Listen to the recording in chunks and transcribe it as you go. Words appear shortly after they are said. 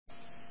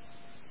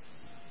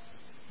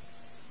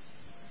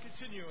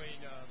continuing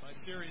my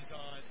series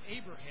on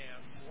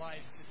Abraham's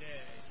life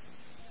today.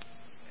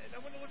 And I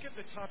want to look at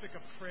the topic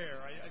of prayer.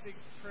 I think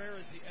prayer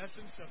is the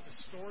essence of the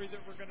story that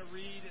we're going to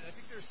read. And I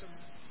think there's some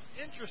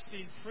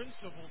interesting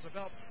principles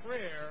about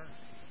prayer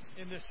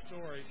in this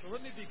story. So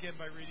let me begin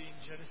by reading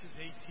Genesis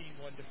 18,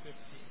 1 to 15.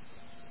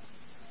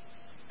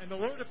 And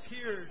the Lord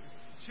appeared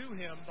to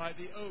him by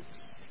the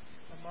oaks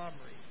of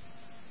Mamre.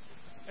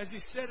 As he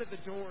sat at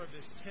the door of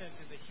his tent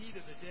in the heat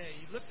of the day,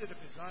 he lifted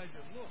up his eyes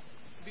and looked.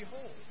 And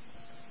behold,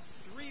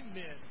 3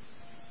 men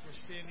were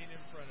standing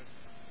in front of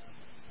him.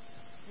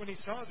 When he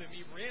saw them,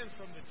 he ran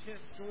from the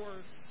tent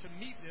door to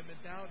meet them and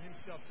bowed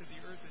himself to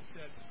the earth and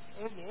said,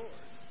 O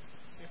Lord,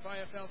 if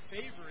I have found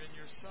favor in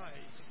your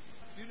sight,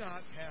 do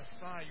not pass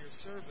by your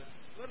servant.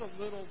 Let a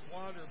little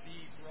water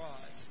be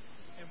brought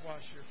and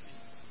wash your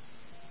feet.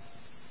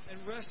 And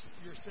rest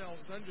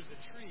yourselves under the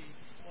tree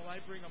while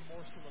I bring a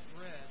morsel of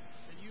bread,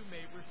 that you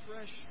may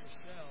refresh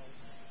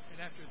yourselves.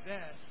 And after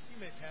that, you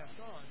may pass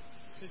on,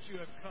 since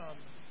you have come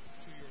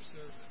to your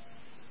servant.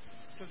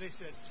 So they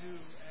said, Do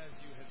as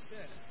you have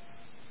said.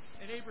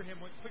 And Abraham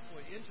went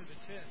quickly into the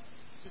tent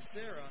to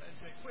Sarah and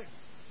said, Quick,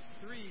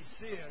 3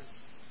 seahs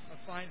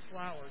of fine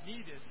flour,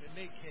 knead it, and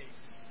make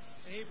cakes.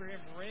 And Abraham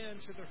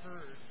ran to the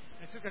herd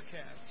and took a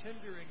calf,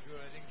 tender and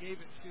good, and gave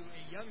it to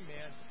a young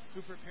man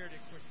who prepared it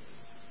quickly.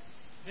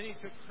 Then he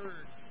took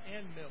curds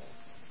and milk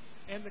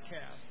and the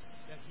calf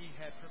that he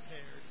had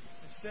prepared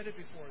and set it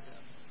before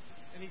them.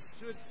 And he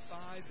stood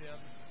by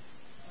them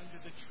under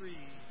the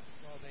tree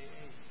while they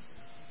ate.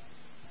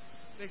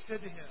 They said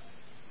to him,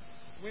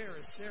 Where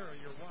is Sarah,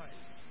 your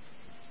wife?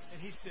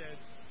 And he said,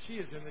 She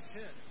is in the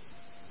tent.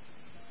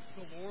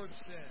 The Lord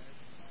said,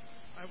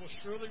 I will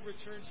surely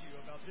return to you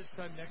about this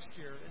time next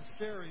year, and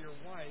Sarah, your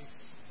wife,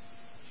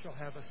 shall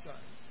have a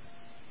son.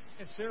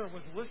 And Sarah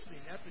was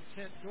listening at the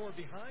tent door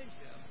behind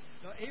him.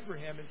 Now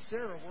Abraham and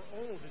Sarah were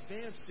old,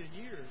 advanced in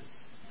years.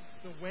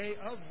 The way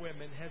of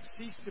women has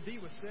ceased to be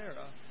with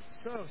Sarah.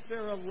 So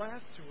Sarah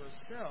laughed to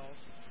herself,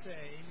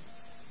 saying,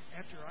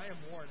 After I am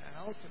worn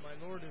out and my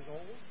Lord is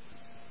old,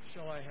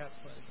 shall I have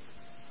pleasure?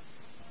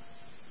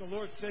 The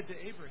Lord said to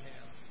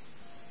Abraham,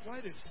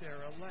 Why did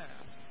Sarah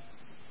laugh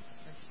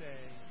and say,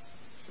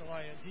 Shall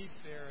I indeed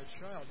bear a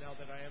child now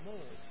that I am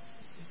old?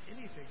 Is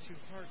anything too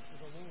hard for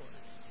the Lord?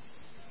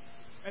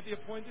 At the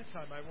appointed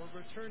time I will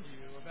return to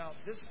you about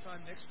this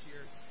time next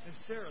year, and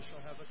Sarah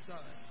shall have a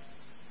son.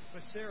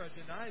 But Sarah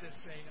denied it,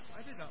 saying,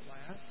 I did not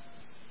laugh,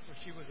 for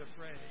she was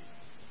afraid.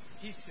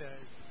 He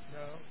said,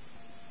 No,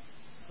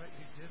 but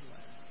you did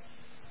laugh.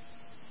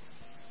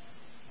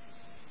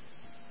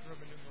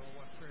 Roman numeral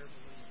 1, prayer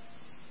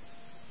believes.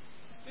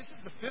 This is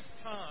the 5th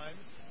time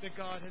that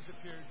God has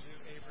appeared to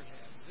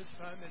Abraham. This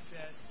time it's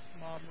at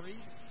Mamre,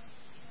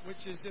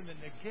 which is in the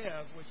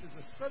Negev, which is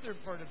the southern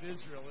part of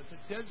Israel. It's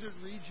a desert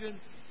region.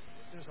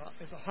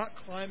 It's a hot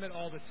climate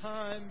all the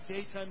time.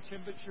 Daytime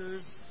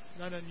temperatures,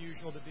 not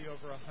unusual to be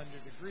over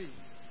 100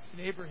 degrees.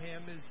 And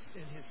Abraham is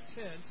in his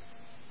tent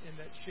in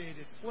that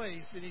shaded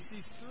place, and he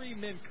sees 3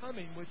 men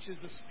coming, which is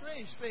a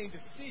strange thing to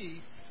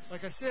see.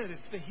 Like I said,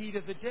 it's the heat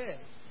of the day.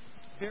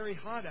 Very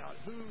hot out.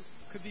 Who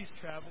could these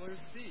travelers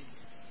be?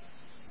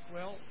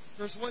 Well,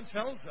 verse 1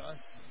 tells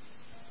us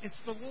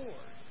it's the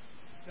Lord.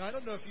 Now, I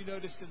don't know if you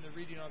noticed in the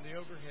reading on the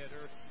overhead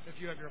or if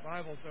you have your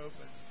Bibles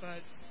open, but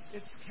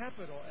it's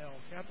capital L,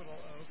 capital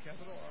O,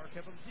 capital R,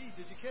 capital D.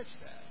 Did you catch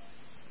that?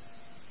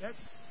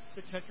 That's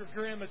the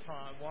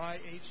Tetragrammaton,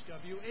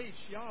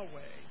 YHWH,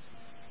 Yahweh.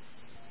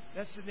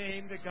 That's the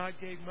name that God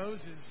gave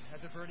Moses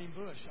at the burning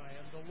bush. I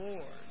am the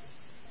Lord.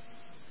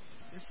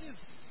 This is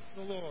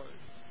the Lord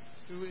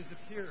who is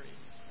appearing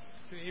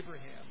to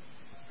Abraham,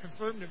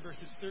 confirmed in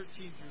verses 13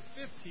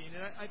 through 15.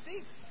 And I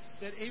think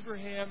that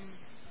Abraham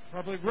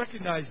probably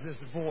recognized this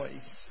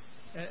voice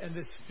and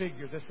this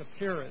figure, this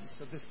appearance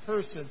of this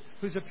person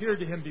who's appeared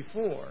to him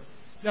before.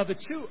 Now, the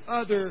 2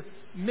 other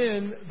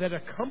men that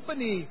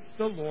accompany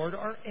the Lord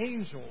are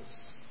angels.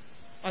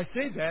 I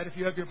say that, if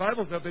you have your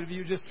Bibles open, if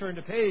you just turn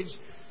the page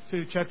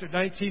to chapter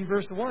 19,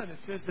 verse 1, it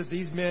says that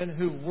these men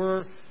who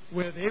were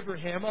with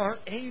Abraham are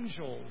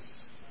angels.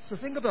 So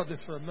think about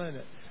this for a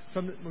minute.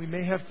 We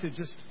may have to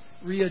just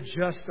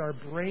readjust our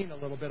brain a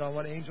little bit on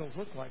what angels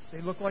look like.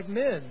 They look like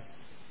men.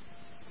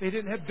 They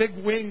didn't have big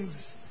wings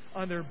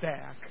on their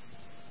back.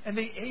 And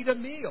they ate a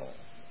meal.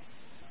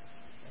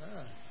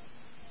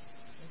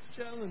 That's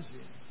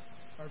challenging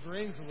our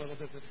brains a little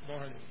bit this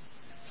morning.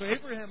 So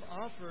Abraham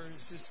offers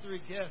his 3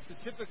 guests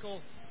a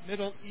typical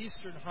Middle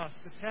Eastern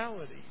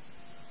hospitality.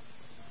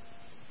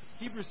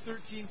 Hebrews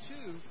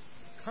 13:2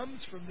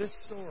 comes from this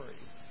story.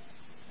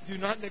 Do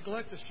not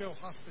neglect to show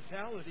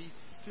hospitality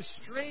to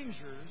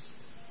strangers,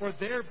 for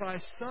thereby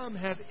some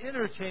have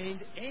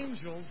entertained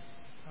angels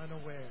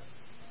unaware.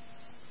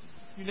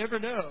 You never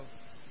know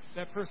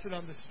that person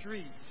on the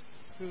street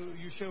who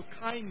you show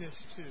kindness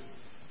to.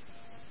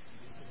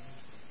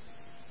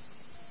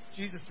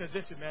 Jesus said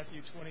this in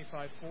Matthew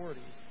 25:40.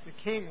 The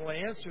king will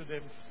answer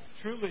them,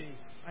 Truly,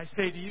 I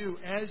say to you,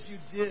 as you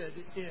did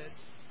it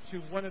to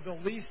one of the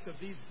least of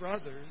these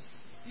brothers,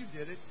 you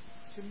did it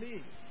to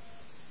me.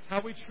 how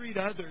we treat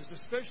others,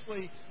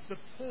 especially the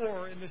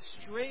poor and the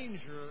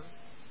stranger,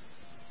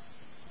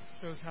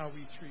 shows how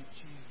we treat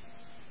Jesus.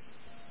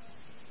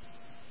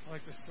 I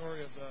like the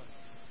story of the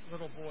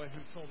little boy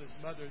who told his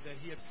mother that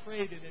he had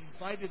prayed and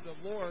invited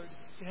the Lord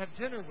to have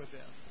dinner with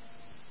him.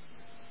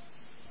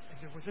 And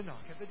there was a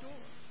knock at the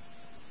door.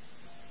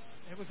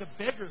 It was a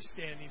beggar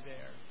standing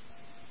there.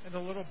 And the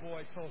little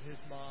boy told his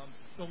mom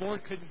the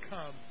Lord couldn't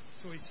come,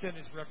 so he sent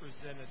his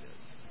representative.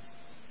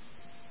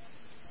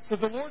 So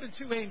the Lord and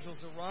two angels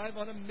arrive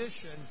on a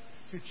mission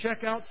to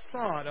check out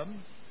Sodom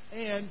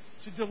and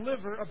to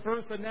deliver a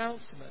birth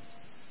announcement.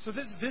 So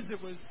this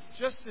visit was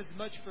just as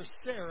much for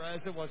Sarah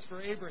as it was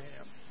for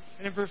Abraham.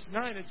 And in verse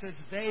 9 it says,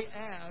 they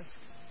ask,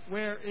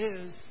 where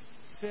is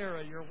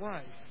Sarah, your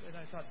wife? And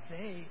I thought,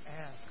 they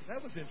ask.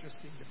 That was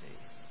interesting to me.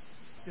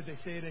 Did they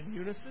say it in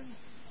unison?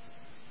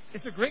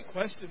 It's a great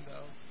question,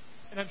 though.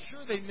 And I'm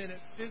sure they meant it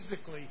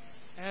physically,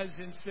 as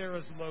in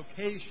Sarah's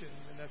location,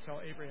 and that's how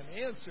Abraham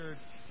answered.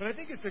 But I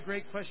think it's a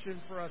great question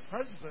for us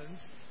husbands,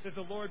 that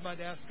the Lord might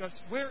ask us,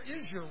 where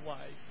is your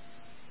wife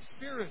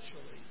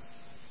spiritually?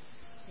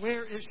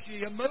 Where is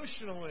she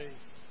emotionally?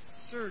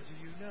 Sir,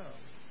 do you know?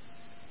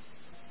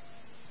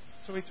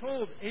 So he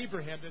told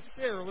Abraham that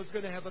Sarah was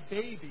going to have a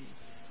baby.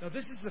 Now,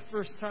 this is the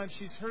first time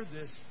she's heard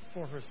this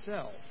for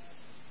herself.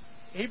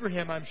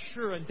 Abraham, I'm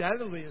sure,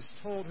 undoubtedly has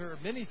told her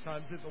many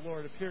times that the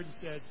Lord appeared and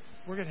said,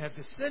 we're going to have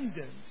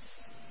descendants,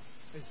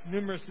 as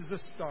numerous as the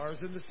stars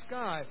in the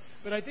sky.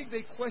 But I think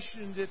they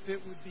questioned if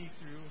it would be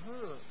through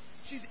her.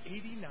 She's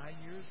 89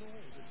 years old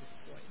at this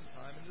point in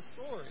time in the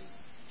story.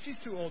 She's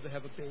too old to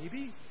have a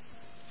baby.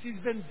 She's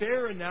been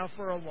barren now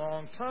for a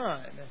long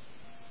time.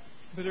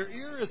 But her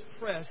ear is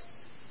pressed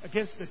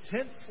against the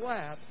tent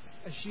flap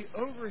as she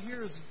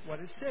overhears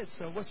what is said.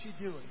 So what's she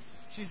doing?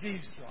 She's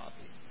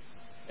eavesdropping.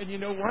 And you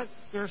know what?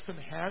 There are some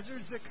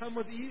hazards that come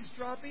with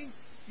eavesdropping.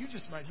 You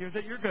just might hear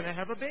that you're going to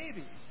have a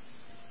baby.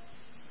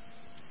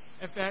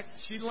 In fact,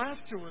 she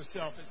laughed to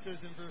herself, it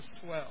says in verse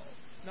 12.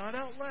 Not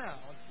out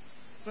loud,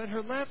 but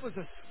her laugh was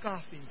a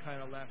scoffing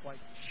kind of laugh, like,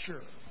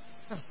 sure,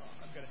 I'm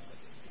going to have a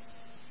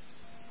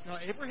baby. Now,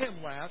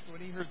 Abraham laughed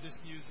when he heard this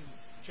news in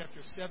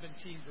chapter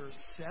 17, verse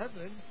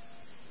 7.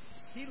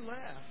 He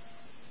laughed,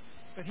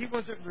 but he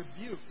wasn't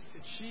rebuked,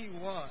 and she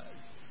was.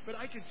 But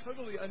I can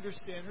totally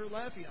understand her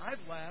laughing.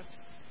 I've laughed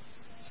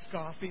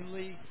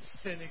scoffingly,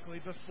 cynically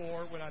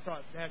before when I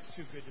thought, that's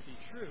too good to be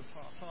true.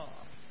 Ha ha.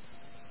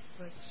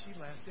 But she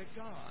laughed at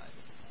God.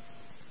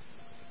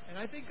 And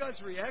I think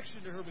God's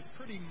reaction to her was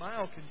pretty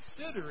mild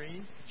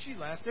considering she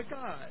laughed at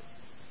God.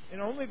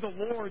 And only the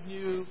Lord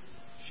knew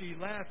she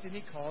laughed, and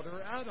He called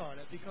her out on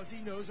it because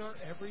He knows our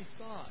every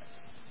thought.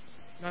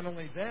 Not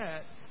only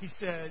that, He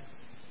said,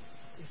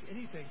 is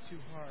anything too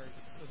hard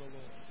for the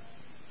Lord?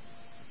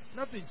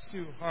 Nothing's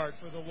too hard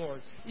for the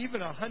Lord.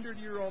 Even a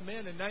 100-year-old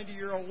man and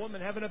 90-year-old woman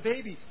having a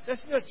baby,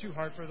 that's not too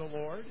hard for the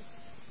Lord.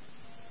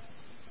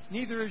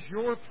 Neither is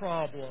your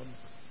problem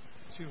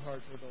too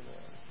hard for the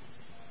Lord.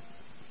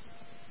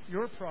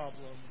 Your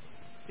problem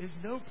is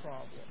no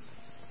problem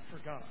for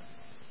God.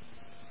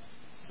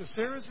 So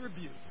Sarah's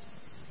rebuked,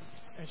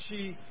 and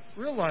she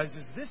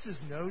realizes this is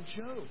no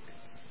joke.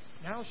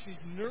 Now she's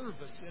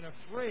nervous and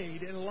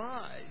afraid and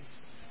lies.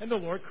 And the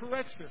Lord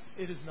corrects her.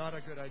 It is not a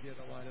good idea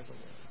to lie to the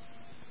Lord.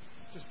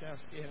 Just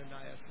ask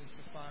Ananias and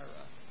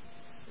Sapphira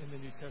in the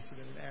New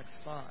Testament in Acts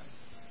 5.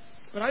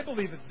 But I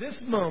believe at this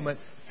moment,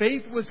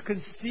 faith was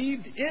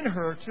conceived in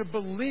her to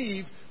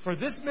believe for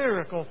this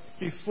miracle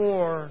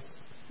before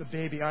the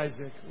baby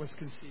Isaac was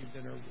conceived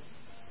in her womb.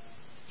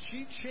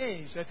 She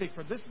changed, I think,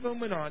 from this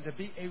moment on to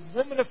be a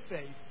woman of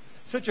faith,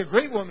 such a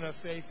great woman of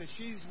faith that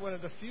she's one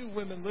of the few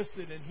women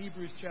listed in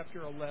Hebrews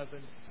chapter 11,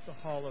 the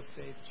Hall of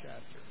Faith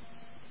chapter.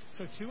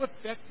 So to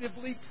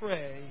effectively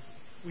pray,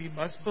 we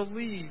must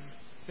believe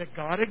that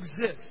God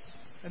exists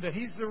and that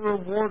He's the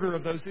rewarder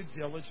of those who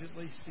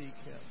diligently seek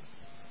Him.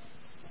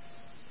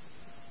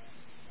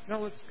 Now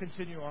let's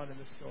continue on in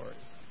the story.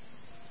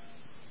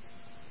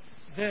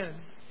 Then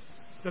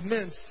the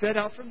men set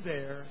out from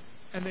there,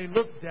 and they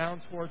looked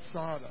down towards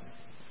Sodom.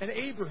 And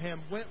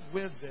Abraham went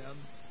with them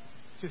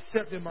to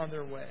set them on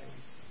their way.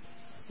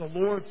 The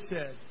Lord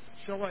said,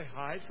 shall I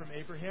hide from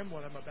Abraham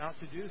what I'm about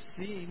to do,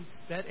 seeing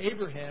that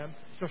Abraham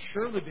shall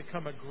surely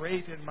become a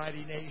great and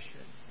mighty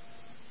nation?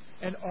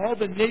 And all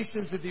the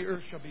nations of the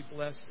earth shall be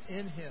blessed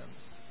in him.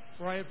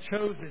 For I have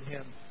chosen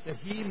him, that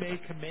he may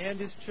command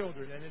his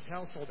children and his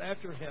household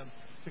after him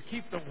to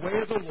keep the way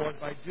of the Lord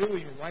by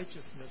doing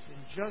righteousness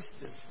and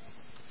justice,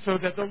 so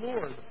that the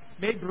Lord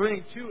may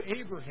bring to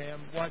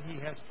Abraham what he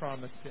has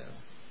promised him.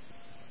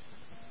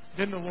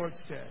 Then the Lord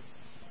said,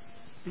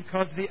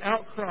 because the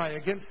outcry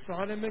against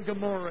Sodom and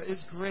Gomorrah is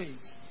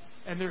great,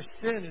 and their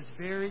sin is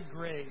very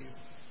grave,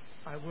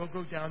 I will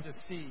go down to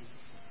see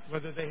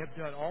whether they have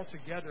done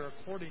altogether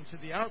according to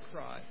the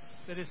outcry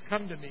that has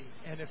come to me,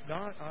 and if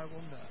not, I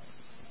will know.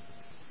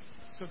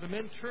 So the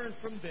men turned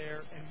from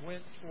there and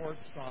went toward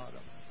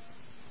Sodom.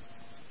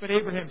 But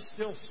Abraham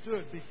still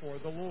stood before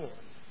the Lord.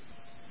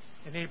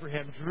 And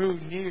Abraham drew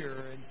near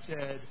and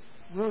said,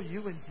 will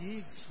you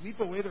indeed sweep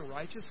away the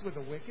righteous with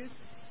the wicked?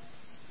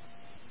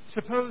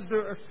 Suppose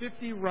there are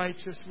 50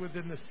 righteous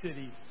within the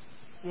city.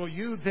 Will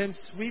you then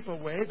sweep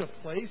away the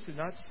place and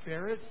not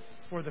spare it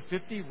for the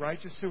 50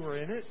 righteous who are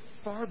in it?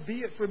 Far be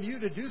it from you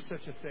to do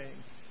such a thing,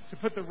 to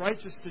put the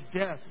righteous to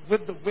death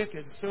with the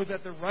wicked, so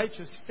that the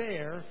righteous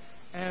fare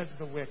as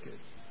the wicked.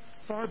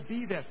 Far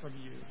be that from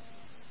you.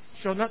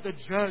 Shall not the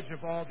judge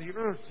of all the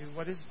earth do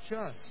what is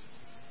just?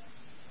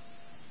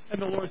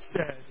 And the Lord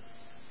said,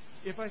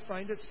 if I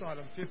find at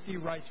Sodom 50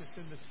 righteous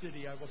in the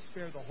city, I will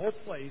spare the whole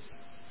place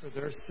for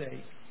their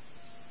sake.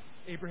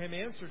 Abraham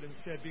answered and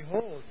said,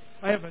 behold,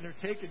 I have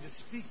undertaken to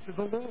speak to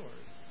the Lord,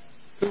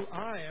 who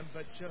I am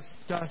but just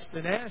dust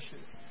and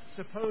ashes.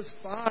 Suppose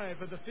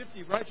 5 of the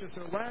 50 righteous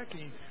are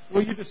lacking.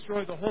 Will you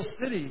destroy the whole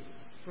city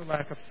for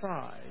lack of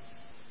 5?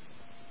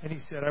 And he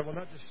said, I will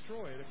not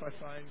destroy it if I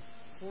find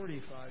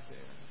 45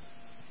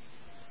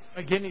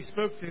 there. Again he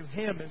spoke to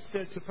him and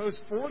said, suppose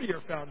 40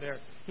 are found there.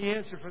 He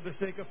answered, for the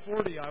sake of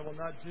 40 I will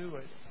not do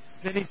it.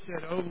 Then he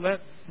said, oh, let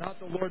not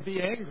the Lord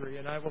be angry,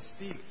 and I will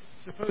speak.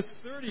 Suppose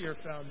 30 are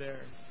found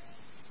there.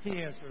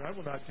 He answered, I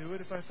will not do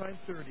it if I find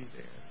 30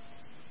 there.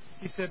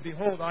 He said,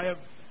 behold, I have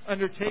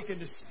undertaken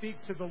to speak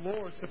to the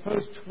Lord.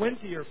 Suppose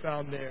 20 are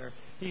found there.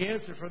 He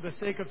answered, for the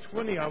sake of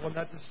 20 I will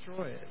not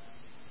destroy it.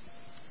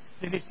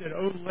 Then he said,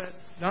 oh, let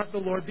not the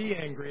Lord be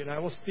angry, and I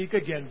will speak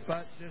again,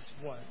 but this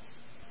once.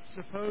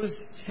 Suppose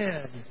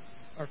 10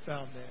 are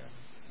found there.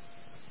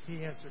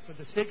 He answered, for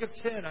the sake of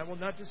 10 I will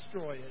not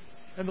destroy it.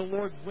 And the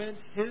Lord went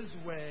his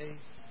way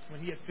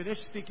when he had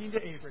finished speaking to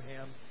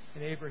Abraham,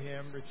 and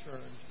Abraham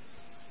returned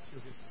to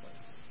his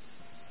place.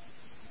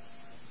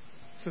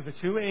 So the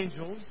 2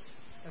 angels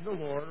and the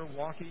Lord are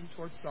walking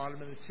towards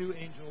Sodom, and the 2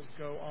 angels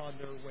go on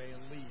their way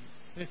and leave.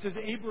 And it says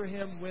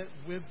Abraham went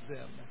with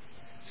them.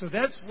 So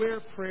that's where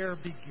prayer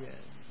begins.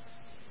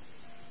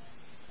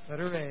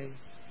 Letter A,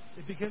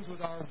 it begins with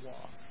our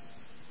walk.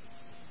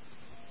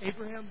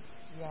 Abraham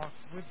walked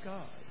with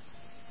God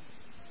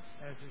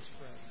as his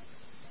friend.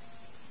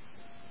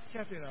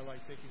 Kathy and I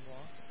like taking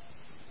walks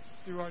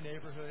through our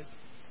neighborhood,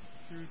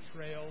 through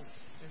trails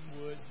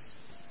and woods.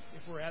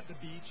 If we're at the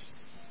beach,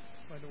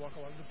 it's fun to walk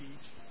along the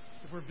beach.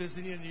 If we're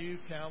visiting a new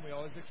town, we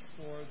always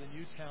explore the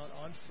new town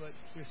on foot.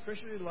 We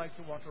especially like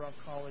to walk around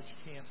college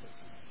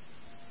campuses.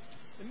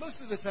 And most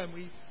of the time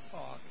we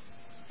talk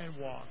and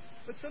walk,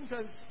 but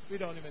sometimes we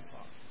don't even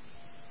talk.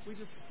 We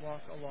just walk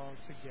along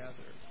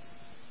together.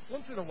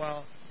 Once in a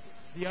while,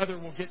 the other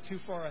will get too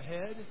far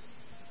ahead,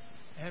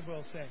 and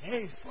we'll say,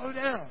 hey, slow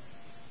down.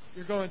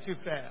 You're going too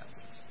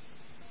fast.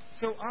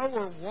 So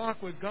our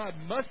walk with God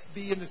must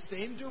be in the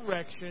same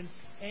direction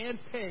and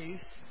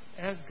pace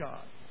as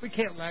God. We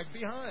can't lag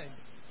behind,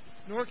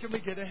 nor can we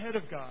get ahead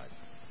of God.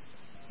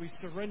 We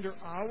surrender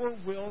our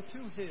will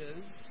to His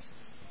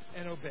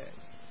and obey.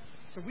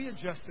 So we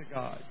adjust to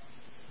God.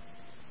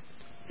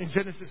 In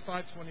Genesis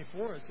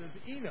 5:24, it says,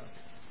 Enoch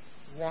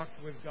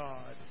walked with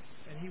God,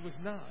 and he was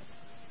not,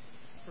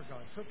 for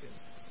God took him.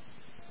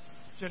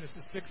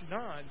 Genesis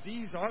 6:9,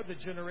 these are the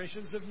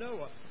generations of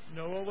Noah.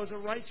 Noah was a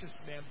righteous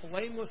man,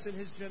 blameless in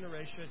his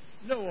generation.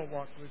 Noah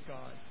walked with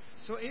God.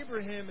 So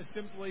Abraham is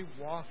simply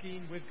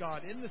walking with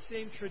God in the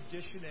same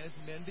tradition as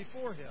men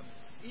before him,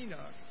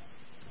 Enoch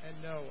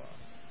and Noah.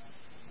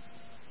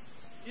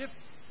 If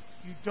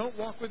you don't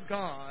walk with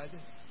God,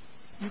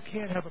 you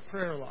can't have a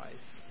prayer life.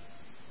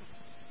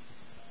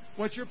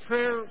 What your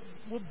prayer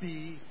will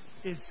be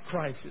is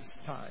crisis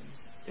times.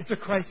 It's a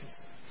crisis,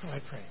 so I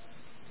pray.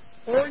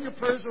 Or your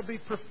prayers will be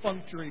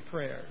perfunctory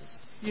prayers.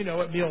 You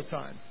know, at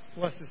mealtime.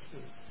 Bless this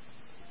food.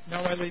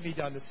 Now I lay me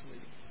down to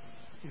sleep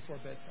before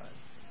bedtime.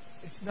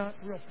 It's not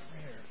real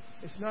prayer.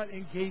 It's not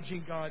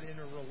engaging God in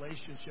a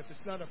relationship.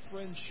 It's not a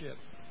friendship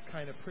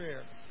kind of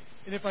prayer.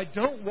 And if I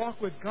don't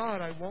walk with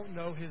God, I won't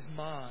know His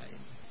mind.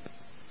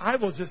 I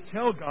will just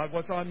tell God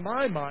what's on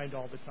my mind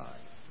all the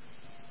time.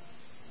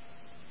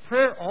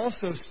 Prayer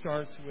also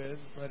starts with,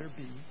 letter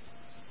B,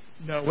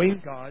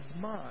 knowing God's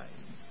mind.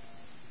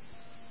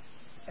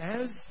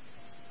 As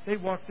they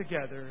walked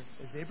together,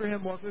 as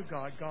Abraham walked with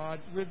God, God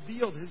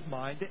revealed His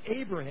mind to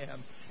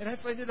Abraham. And I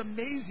find it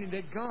amazing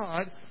that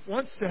God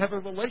wants to have a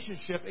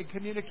relationship and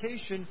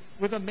communication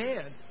with a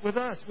man, with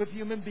us, with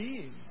human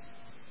beings.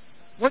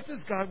 What does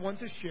God want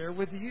to share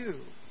with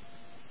you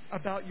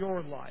about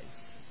your life,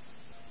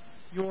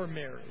 your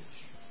marriage,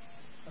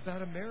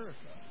 about America,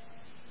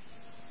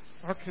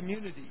 our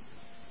community,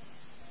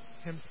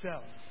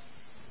 Himself?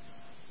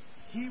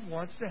 He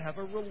wants to have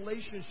a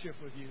relationship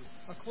with you,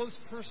 a close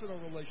personal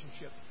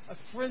relationship, a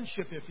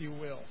friendship, if you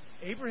will.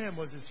 Abraham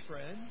was his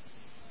friend.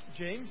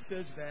 James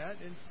says that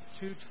in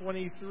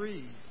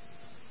 2:23.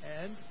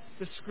 And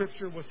the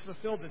scripture was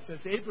fulfilled that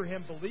says,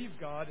 Abraham believed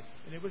God,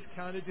 and it was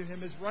counted to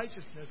him as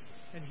righteousness,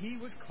 and he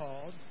was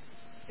called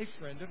a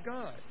friend of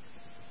God.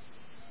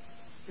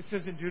 It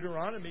says in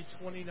Deuteronomy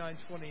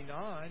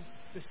 29:29,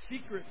 the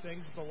secret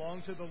things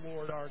belong to the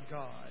Lord our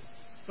God,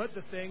 but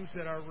the things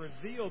that are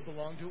revealed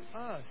belong to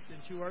us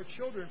and to our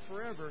children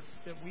forever,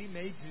 that we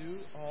may do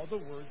all the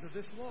words of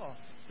this law.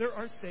 There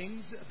are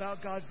things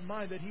about God's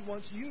mind that He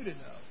wants you to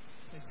know.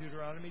 And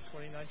Deuteronomy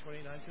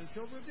 29:29 says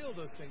He'll reveal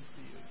those things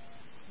to you.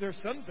 There are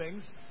some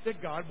things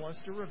that God wants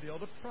to reveal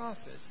to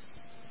prophets.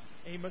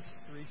 Amos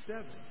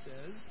 3:7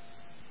 says,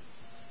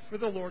 "For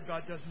the Lord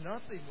God does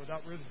nothing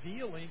without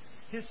revealing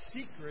His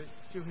secret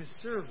to His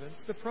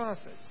servants, the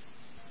prophets."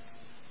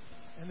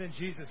 And then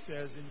Jesus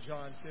says in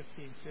John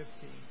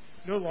 15:15,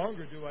 "No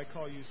longer do I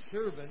call you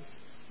servants,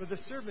 for the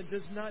servant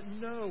does not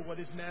know what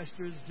his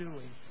master is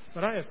doing.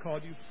 But I have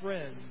called you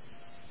friends.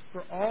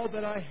 For all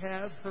that I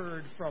have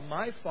heard from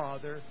my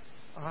Father,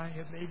 I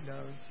have made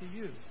known to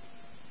you."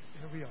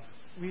 Here we are.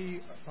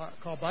 We are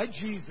called by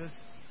Jesus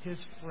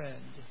His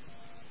friend.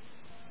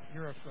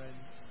 You're a friend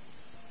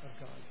of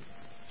God,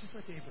 just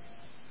like Abraham.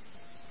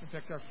 In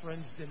fact, our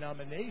friend's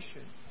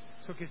denomination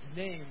took its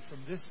name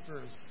from this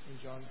verse in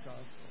John's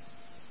Gospel.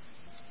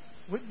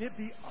 Wouldn't it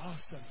be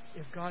awesome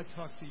if God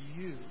talked to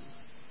you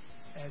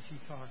as He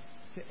talked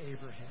to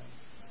Abraham?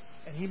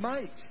 And He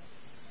might,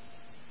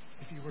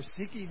 if you were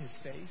seeking His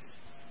face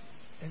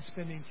and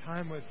spending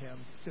time with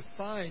Him to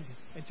find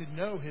and to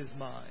know His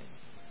mind.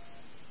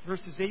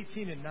 Verses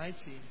 18 and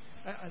 19.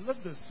 I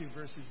love those two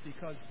verses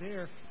because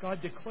there God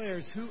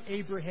declares who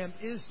Abraham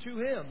is to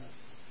Him.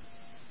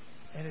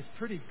 And it's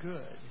pretty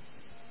good.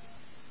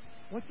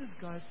 What does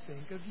God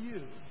think of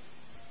you?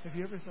 Have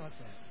you ever thought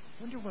that?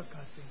 I wonder what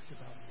God thinks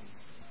about me.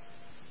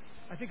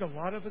 I think a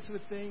lot of us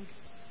would think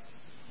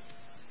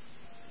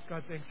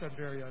God thinks I'm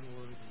very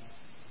unworthy.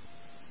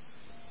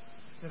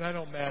 That I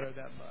don't matter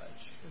that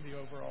much in the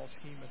overall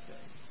scheme of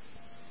things.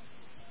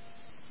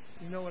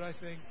 You know what I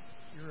think?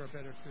 You're a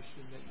better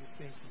Christian than you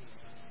think you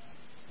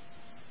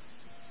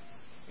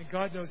are. And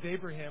God knows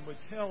Abraham would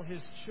tell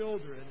his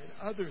children and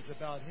others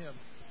about him.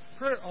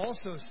 Prayer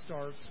also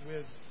starts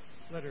with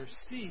letter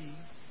C,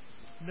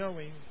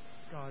 knowing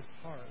God's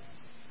heart.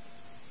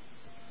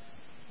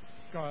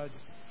 God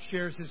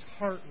shares His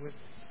heart with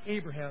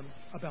Abraham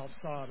about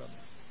Sodom.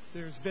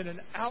 There's been an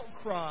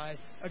outcry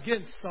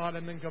against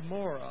Sodom and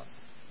Gomorrah.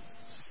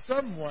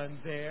 Someone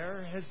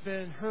there has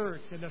been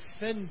hurt and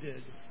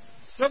offended.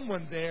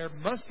 Someone there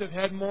must have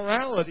had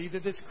morality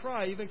that this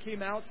cry even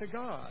came out to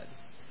God.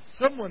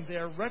 Someone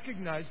there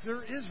recognized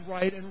there is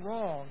right and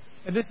wrong.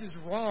 And this is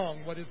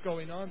wrong what is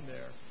going on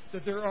there.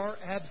 That there are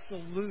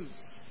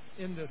absolutes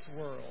in this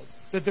world.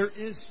 That there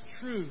is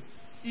truth.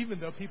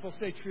 Even though people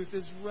say truth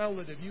is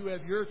relative. You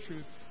have your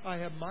truth. I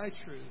have my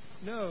truth.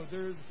 No,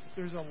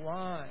 there's a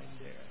line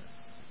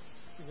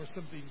there. Where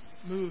something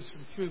moves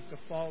from truth to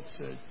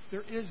falsehood.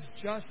 There is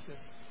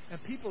justice. And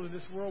people in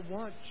this world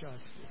want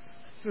justice.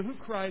 So who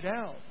cried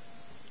out?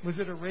 Was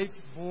it a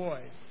raped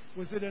boy?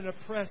 Was it an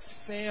oppressed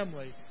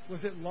family?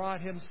 Was it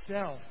Lot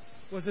himself?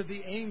 Was it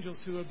the angels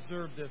who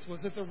observed this? Was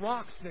it the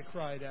rocks that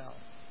cried out?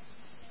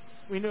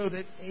 We know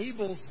that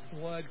Abel's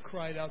blood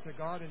cried out to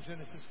God in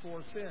Genesis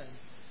 4:10.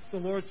 The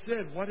Lord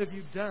said, "What have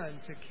you done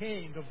to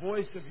Cain? The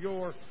voice of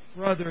your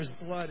brother's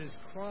blood is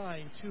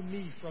crying to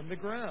me from the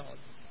ground."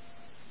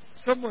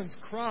 Someone's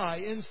cry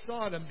in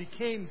Sodom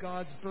became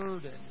God's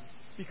burden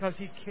because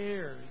He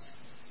cares.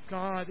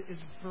 God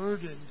is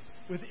burdened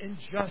with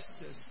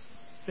injustice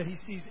that He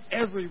sees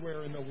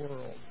everywhere in the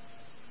world.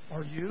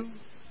 Are you?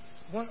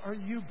 What are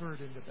you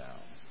burdened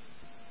about?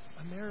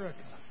 America.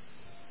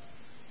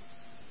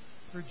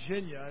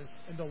 Virginia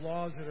and the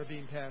laws that are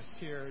being passed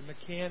here. In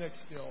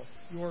Mechanicsville,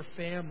 your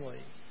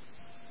family.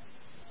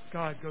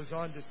 God goes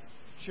on to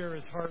share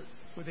His heart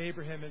with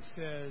Abraham and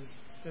says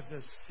that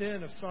the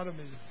sin of Sodom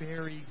is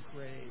very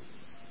grave.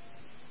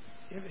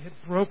 It had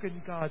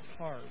broken God's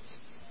heart.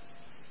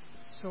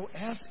 So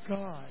ask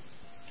God,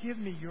 give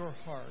me your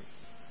heart.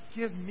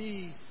 Give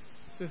me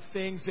the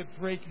things that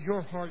break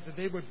your heart, that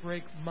they would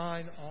break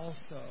mine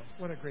also.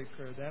 What a great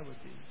prayer that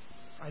would be.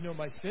 I know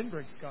my sin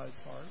breaks God's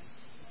heart.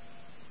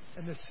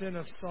 And the sin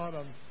of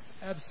Sodom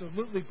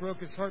absolutely broke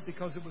His heart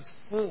because it was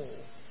full.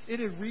 It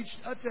had reached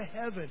up to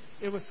heaven.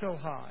 It was so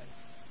high.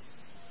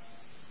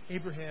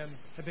 Abraham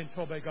had been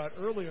told by God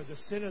earlier, the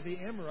sin of the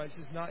Amorites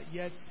is not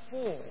yet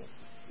full.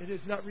 It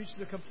has not reached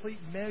the complete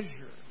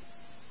measure.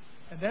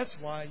 And that's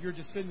why your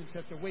descendants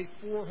have to wait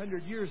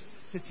 400 years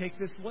to take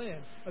this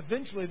land.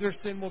 Eventually their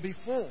sin will be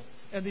full.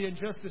 And the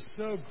injustice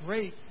so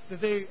great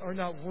that they are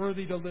not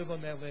worthy to live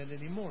on that land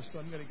anymore. So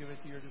I'm going to give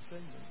it to your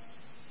descendants.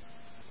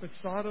 But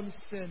Sodom's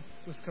sin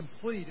was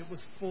complete. It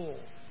was full.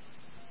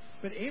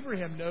 But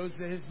Abraham knows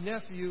that his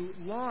nephew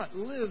Lot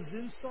lives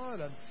in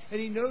Sodom. And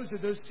he knows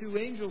that those two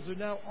angels are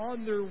now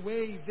on their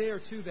way there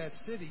to that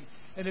city.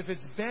 And if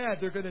it's bad,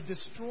 they're going to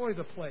destroy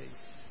the place.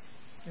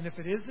 And if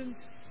it isn't,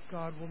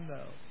 God will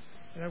know.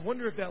 And I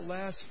wonder if that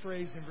last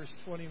phrase in verse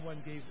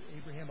 21 gave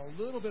Abraham a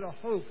little bit of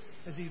hope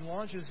as he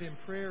launches in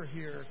prayer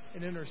here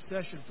in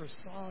intercession for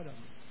Sodom.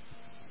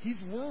 He's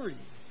worried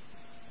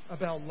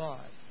about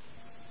Lot.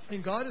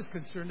 And God is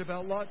concerned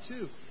about Lot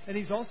too. And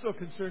He's also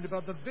concerned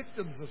about the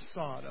victims of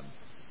Sodom.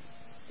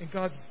 And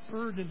God's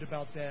burdened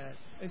about that.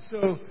 And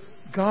so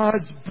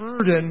God's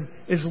burden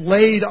is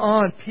laid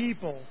on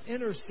people,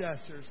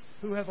 intercessors,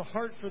 who have a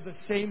heart for the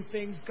same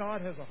things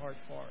God has a heart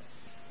for.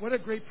 What a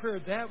great prayer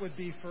that would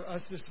be for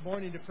us this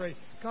morning to pray,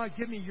 God,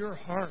 give me your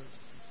heart.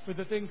 For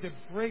the things that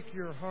break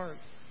your heart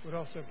would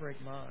also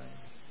break mine.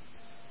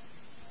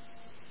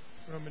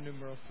 Roman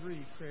numeral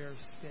 3, prayer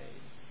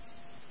stayed.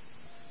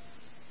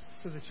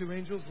 So the two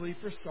angels leave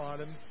for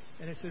Sodom,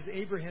 and it says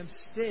Abraham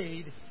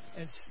stayed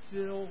and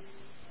still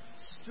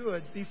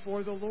stood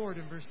before the Lord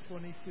in verse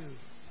 22.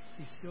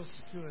 He still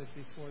stood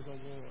before the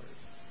Lord.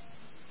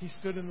 He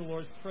stood in the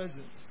Lord's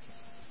presence.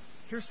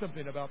 Here's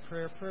something about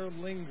prayer. Prayer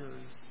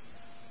lingers.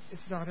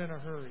 It's not in a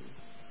hurry.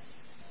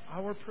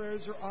 Our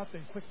prayers are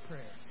often quick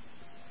prayers.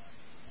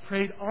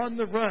 Prayed on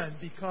the run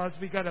because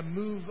we got to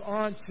move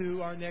on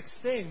to our next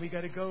thing. We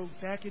got to go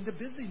back into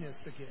busyness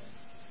again.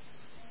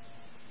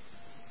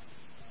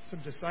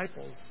 Some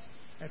disciples,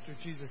 after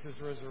Jesus'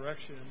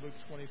 resurrection in Luke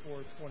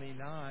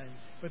 24:29,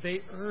 but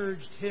they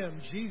urged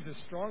him, Jesus,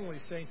 strongly,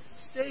 saying,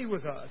 "Stay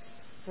with us,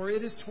 for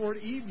it is toward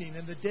evening,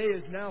 and the day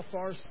is now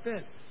far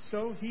spent."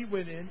 So he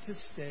went in to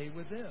stay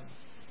with them.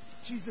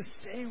 Jesus,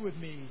 stay with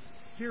me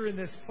here in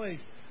this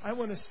place. I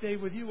want to stay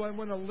with you. I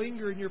want to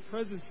linger in your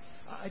presence.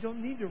 I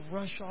don't need to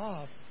rush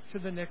off to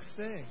the next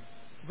thing.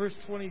 Verse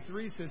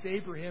 23 says,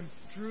 Abraham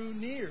drew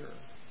near.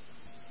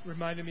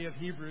 Reminded me of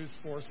Hebrews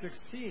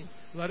 4:16.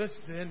 Let us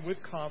then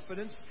with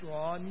confidence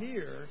draw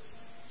near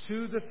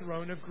to the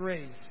throne of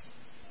grace,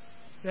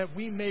 that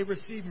we may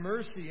receive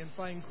mercy and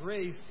find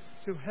grace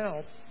to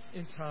help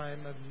in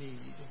time of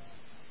need.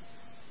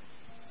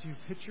 Do you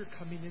picture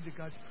coming into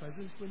God's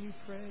presence when you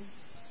pray?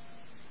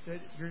 That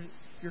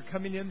you're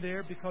coming in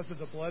there because of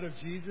the blood of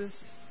Jesus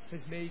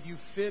has made you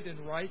fit and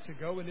right to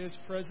go in His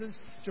presence,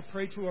 to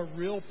pray to a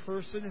real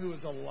person who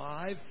is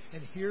alive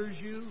and hears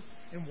you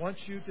and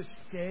wants you to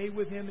stay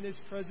with Him in His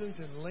presence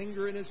and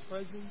linger in His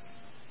presence.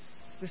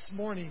 This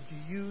morning, do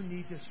you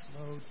need to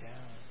slow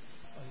down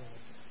a little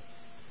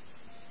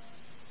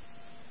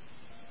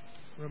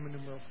bit? Roman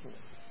numeral 4.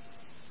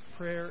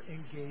 Prayer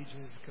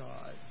engages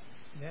God.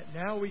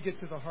 Now we get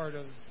to the heart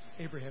of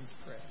Abraham's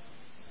prayer.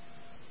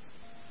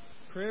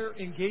 Prayer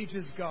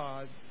engages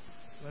God,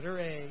 letter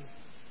A,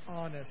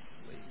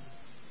 honestly.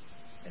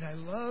 And I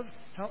love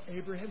how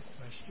Abraham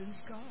questions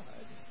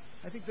God.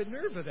 I think the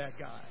nerve of that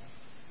guy.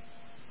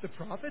 The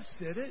prophets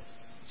did it.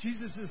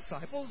 Jesus'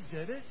 disciples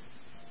did it.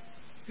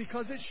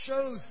 Because it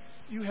shows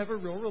you have a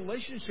real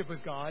relationship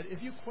with God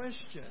if you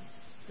question.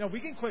 Now, we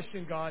can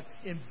question God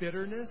in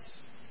bitterness,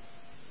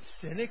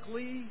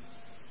 cynically.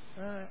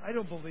 I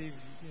don't believe,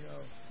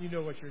 you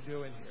know what you're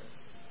doing here.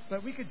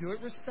 But we could do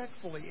it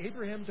respectfully.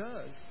 Abraham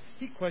does.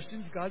 He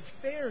questions God's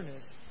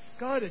fairness.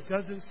 God, it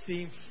doesn't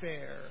seem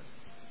fair.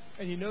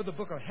 And the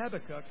book of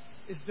Habakkuk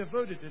is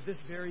devoted to this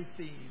very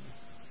theme.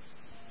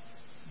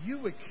 You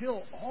would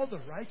kill all the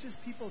righteous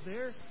people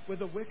there with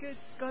the wicked?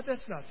 God,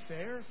 that's not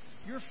fair.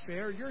 You're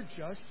fair. You're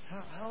just.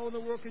 How in the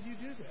world could you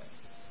do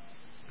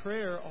that?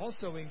 Prayer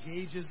also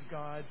engages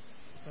God,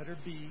 letter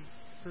B,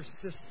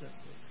 persistently.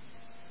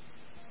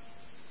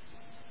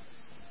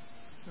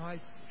 Now,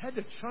 I had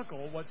to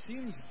chuckle what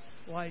seems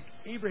like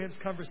Abraham's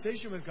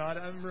conversation with God.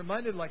 I'm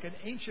reminded like an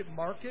ancient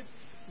market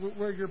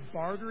where you're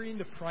bartering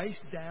the price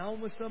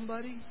down with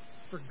somebody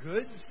for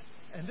goods.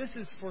 And this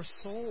is for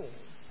souls.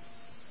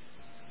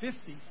 50,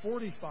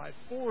 45,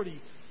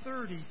 40,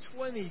 30,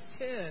 20,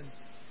 10.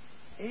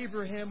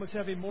 Abraham was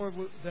having more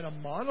than a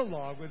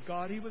monologue with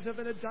God. He was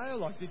having a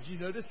dialogue. Did you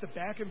notice the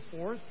back and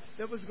forth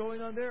that was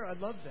going on there? I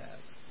love that.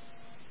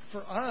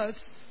 For us,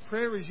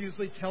 prayer is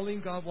usually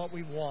telling God what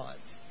we want.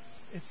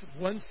 It's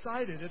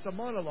one-sided. It's a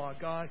monologue.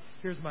 God,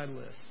 here's my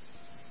list.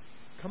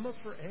 Come up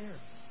for air.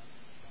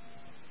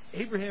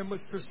 Abraham was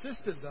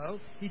persistent, though.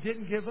 He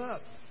didn't give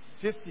up.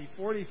 50,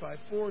 45,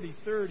 40,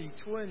 30,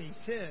 20,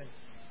 10.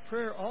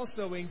 Prayer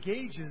also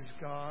engages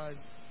God,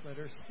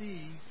 letter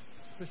C,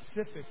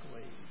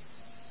 specifically.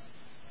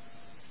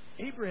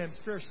 Abraham's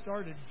prayer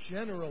started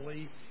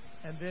generally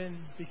and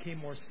then became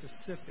more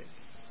specific.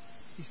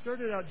 He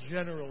started out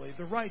generally,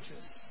 the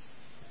righteous.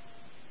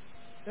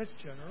 That's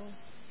general.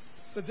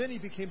 But then he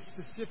became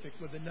specific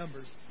with the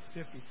numbers,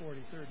 50,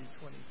 40, 30,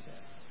 20, 10.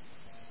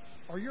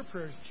 Are your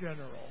prayers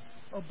general?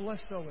 Oh,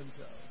 bless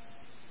so-and-so.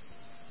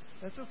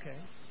 That's okay.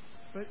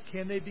 But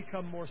can they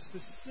become more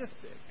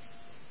specific?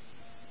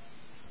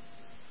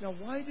 Now,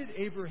 why did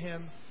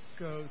Abraham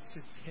go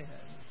to 10?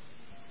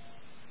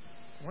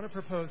 I want to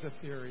propose a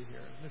theory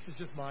here. This is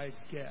just my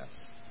guess,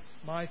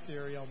 my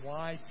theory on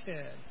why 10.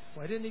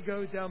 Why didn't he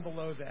go down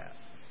below that?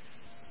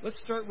 Let's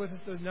start with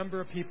the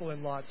number of people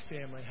in Lot's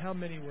family. How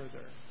many were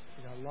there?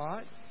 We got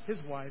Lot,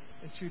 his wife,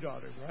 and 2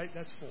 daughters, right?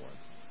 That's 4.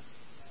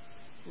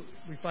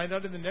 We find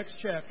out in the next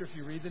chapter, if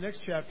you read the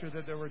next chapter,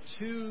 that there were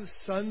 2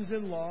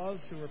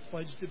 sons-in-laws who were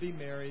pledged to be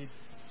married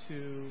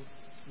to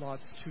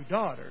Lot's 2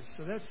 daughters.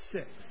 So that's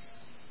 6.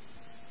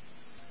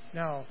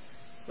 Now,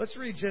 let's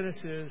read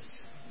Genesis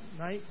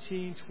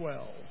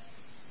 19:12.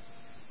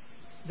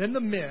 Then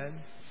the men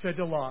said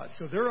to Lot,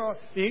 so the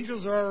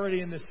angels are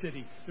already in the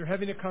city. They're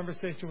having a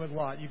conversation with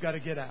Lot. You've got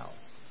to get out.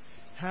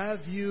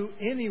 Have you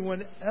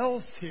anyone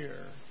else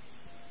here?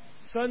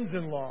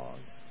 Sons-in-laws.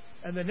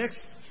 And the next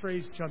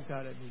phrase jumped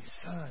out at me.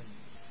 Sons.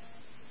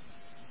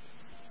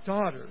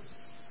 Daughters.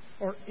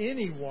 Or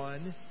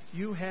anyone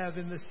you have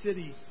in the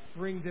city,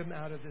 bring them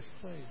out of this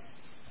place.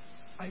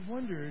 I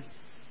wondered,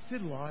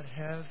 did Lot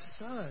have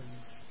sons?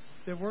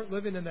 that weren't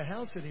living in the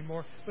house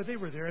anymore, but they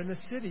were there in the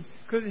city.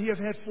 Could he have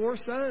had 4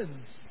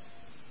 sons?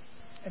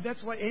 And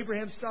that's why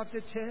Abraham stopped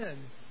at 10.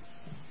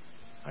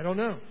 I don't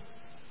know.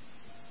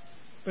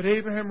 But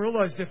Abraham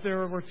realized if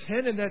there were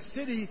 10 in that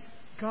city,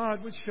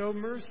 God would show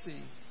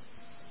mercy.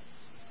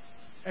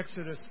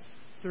 Exodus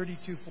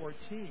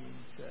 32:14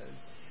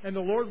 says, "And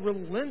the Lord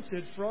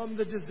relented from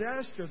the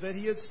disaster that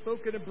he had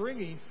spoken of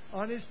bringing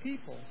on his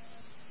people."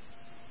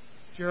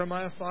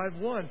 Jeremiah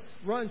 5:1,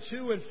 "Run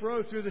to and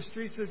fro through the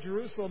streets of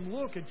Jerusalem.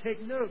 Look and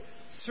take note.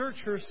 Search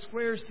her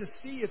squares to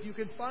see if you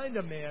can find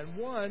a man,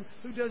 one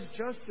who does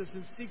justice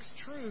and seeks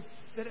truth,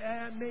 that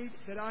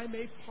I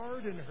may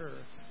pardon her."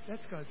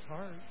 That's God's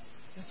heart.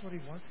 That's what he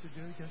wants to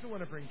do. He doesn't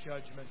want to bring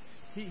judgment.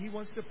 He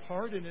wants to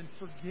pardon and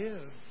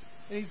forgive.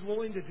 And he's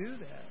willing to do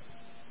that.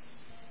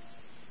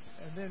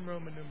 And then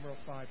Roman numeral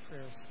 5,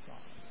 prayer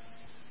stops.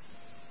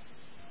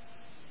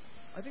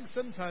 I think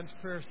sometimes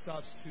prayer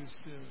stops too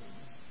soon.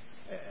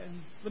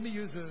 And let me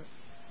use a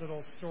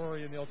little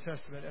story in the Old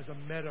Testament as a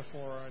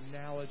metaphor or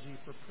analogy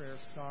for prayer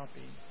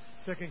stopping.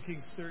 2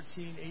 Kings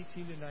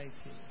 13:18-19.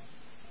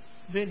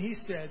 Then he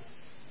said,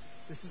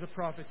 this is a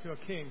prophet to a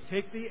king,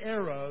 "Take the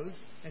arrows,"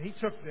 and he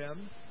took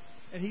them.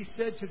 And he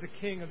said to the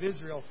king of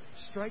Israel,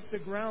 "Strike the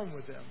ground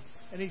with them."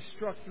 And he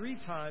struck 3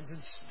 times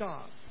and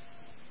stopped.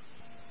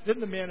 Then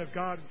the man of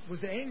God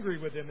was angry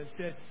with him and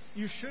said,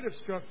 "You should have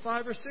struck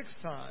 5 or 6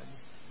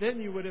 times.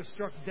 Then you would have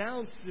struck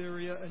down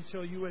Syria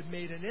until you had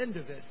made an end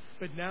of it.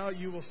 But now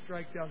you will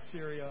strike down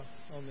Syria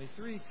only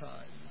 3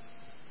 times.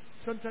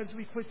 Sometimes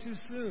we quit too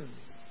soon.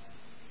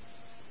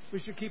 We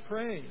should keep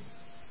praying.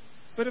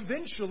 But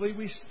eventually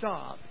we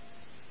stop.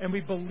 And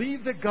we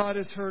believe that God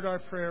has heard our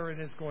prayer and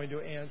is going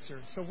to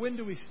answer. So when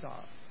do we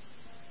stop?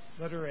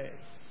 Letter A.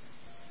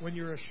 When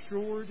you're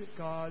assured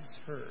God's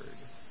heard.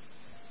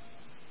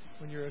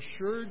 When you're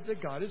assured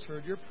that God has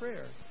heard your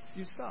prayer,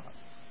 you stop.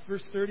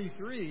 Verse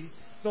 33,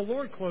 the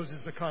Lord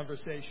closes the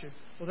conversation.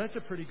 Well, that's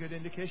a pretty good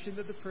indication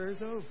that the prayer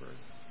is over.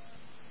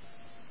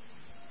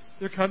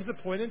 There comes a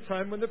point in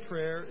time when the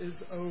prayer is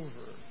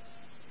over.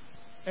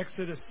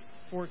 Exodus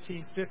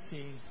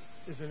 14:15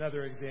 is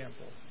another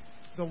example.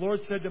 The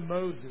Lord said to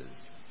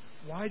Moses,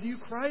 "Why do you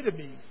cry to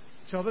me?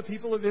 Tell the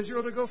people of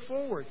Israel to go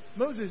forward."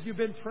 Moses, you've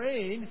been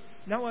praying.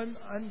 Now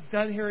I'm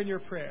done hearing your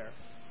prayer.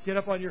 Get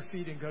up on your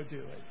feet and go do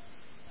it.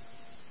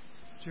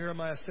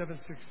 Jeremiah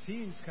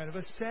 7:16 is kind of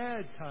a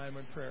sad time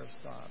when prayer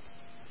stops.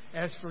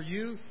 "As for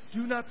you,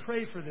 do not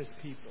pray for this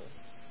people,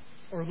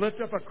 or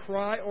lift up a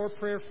cry or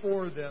prayer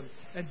for them,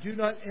 and do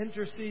not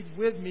intercede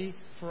with me,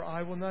 for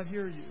I will not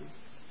hear you."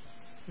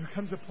 There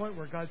comes a point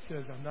where God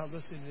says, "I'm not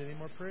listening to any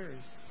more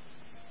prayers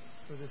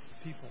for this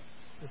people,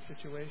 this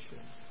situation."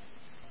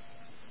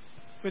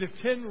 But if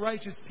 10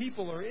 righteous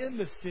people are in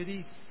the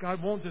city,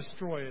 God won't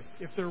destroy it.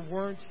 If there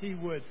weren't, He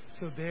would.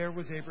 So there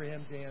was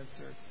Abraham's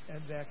answer.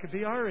 And that could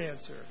be our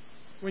answer.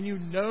 When you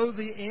know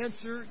the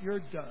answer, you're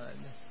done.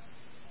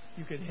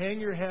 You can hang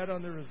your hat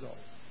on the result.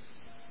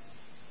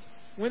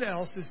 When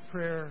else is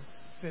prayer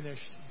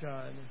finished,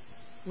 done?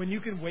 When you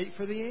can wait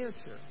for the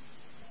answer.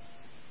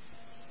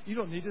 You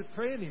don't need to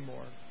pray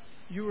anymore.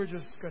 You are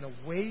just going to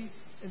wait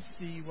and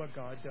see what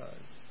God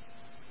does.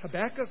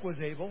 Habakkuk was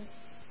able.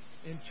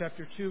 In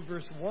chapter 2,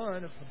 verse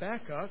 1 of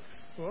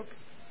Habakkuk's book,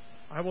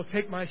 "I will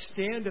take my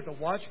stand at the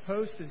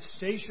watchpost and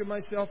station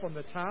myself on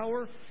the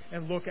tower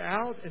and look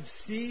out and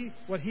see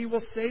what he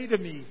will say to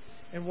me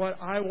and what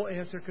I will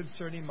answer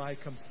concerning my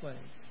complaint."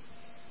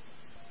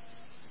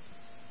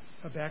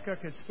 Habakkuk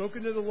had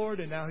spoken to the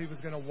Lord, and now he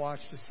was going to watch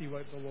to see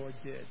what the Lord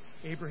did.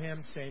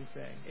 Abraham, same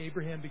thing.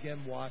 Abraham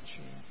began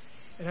watching.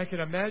 And I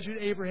can imagine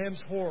Abraham's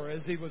horror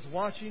as he was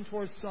watching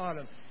towards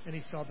Sodom and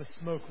he saw the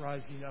smoke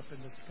rising up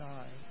in the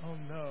sky. Oh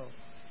no,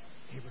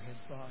 Abraham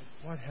thought,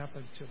 what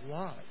happened to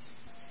Lot?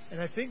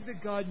 And I think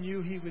that God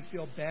knew he would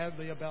feel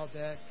badly about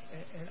that.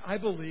 And I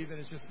believe, and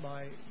it's just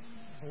my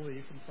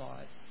belief and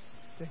thought,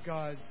 that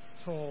God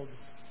told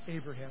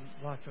Abraham,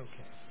 Lot's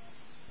okay.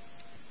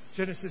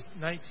 Genesis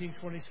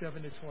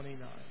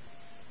 19:27-29.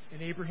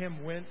 "And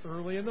Abraham went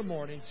early in the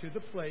morning to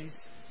the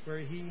place where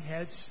he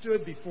had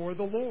stood before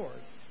the Lord."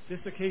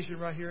 This occasion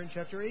right here in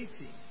chapter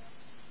 18.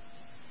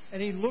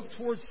 "And he looked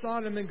toward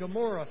Sodom and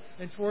Gomorrah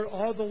and toward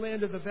all the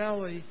land of the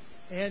valley.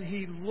 And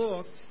he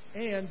looked,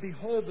 and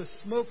behold, the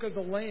smoke of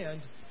the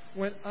land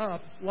went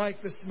up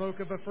like the smoke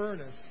of a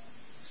furnace.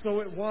 So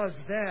it was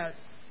that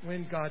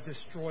when God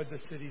destroyed the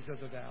cities of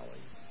the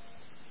valley."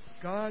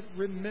 God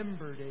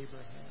remembered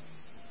Abraham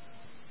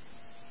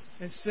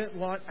and sent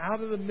Lot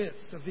out of the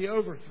midst of the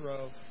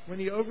overthrow when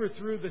he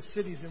overthrew the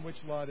cities in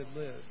which Lot had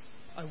lived.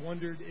 I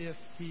wondered if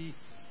he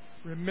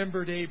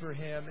remembered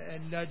Abraham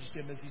and nudged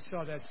him as he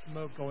saw that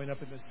smoke going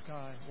up in the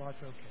sky.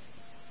 Lot's okay.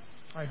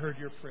 I heard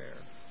your prayer.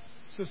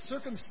 So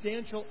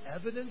circumstantial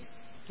evidence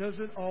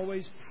doesn't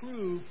always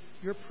prove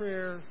your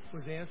prayer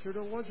was answered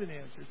or wasn't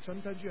answered.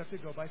 Sometimes you have to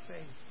go by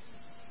faith.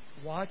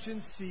 Watch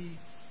and see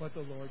what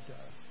the Lord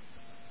does.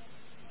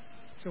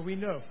 So we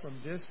know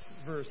from this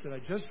verse that I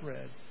just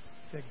read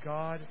that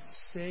God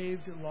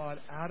saved Lot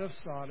out of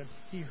Sodom.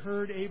 He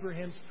heard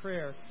Abraham's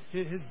prayer,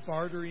 his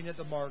bartering at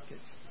the market.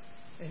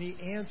 and He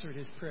answered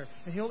his prayer.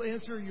 And He'll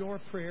answer your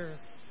prayer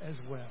as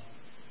well,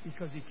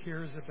 because He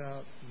cares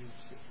about you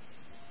too.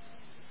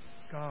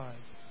 God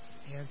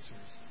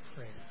answers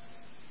prayer.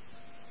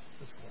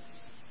 Let's close.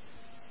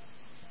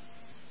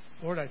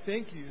 Lord, I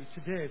thank you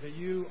today that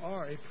you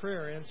are a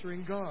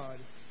prayer-answering God.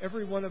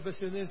 Every one of us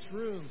in this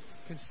room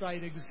can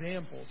cite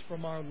examples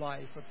from our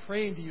life of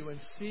praying to you and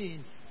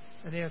seeing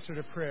an answer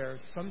to prayer,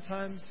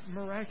 sometimes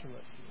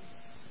miraculously.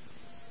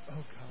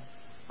 Oh, God,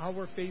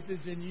 our faith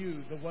is in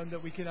you, the one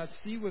that we cannot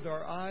see with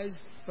our eyes,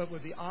 but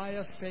with the eye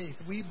of faith.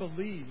 We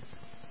believe.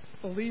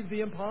 Believe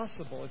the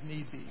impossible if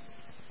need be.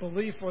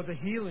 Believe for the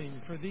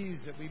healing for these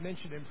that we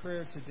mentioned in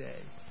prayer today.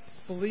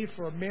 Believe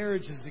for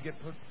marriages to get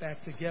put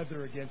back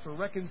together again, for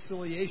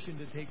reconciliation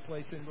to take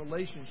place in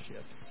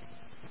relationships,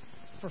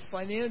 for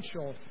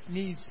financial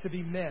needs to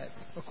be met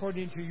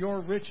according to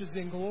your riches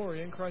in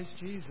glory in Christ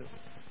Jesus.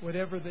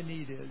 Whatever the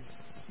need is,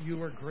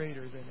 you are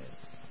greater than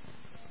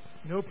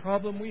it. No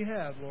problem we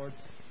have, Lord,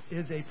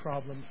 is a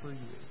problem for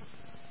you.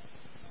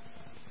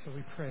 So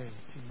we pray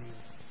to you.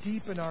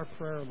 Deepen our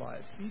prayer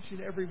lives, each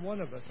and every one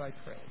of us, I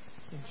pray.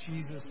 In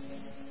Jesus'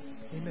 name,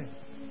 amen.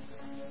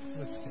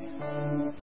 Let's stand.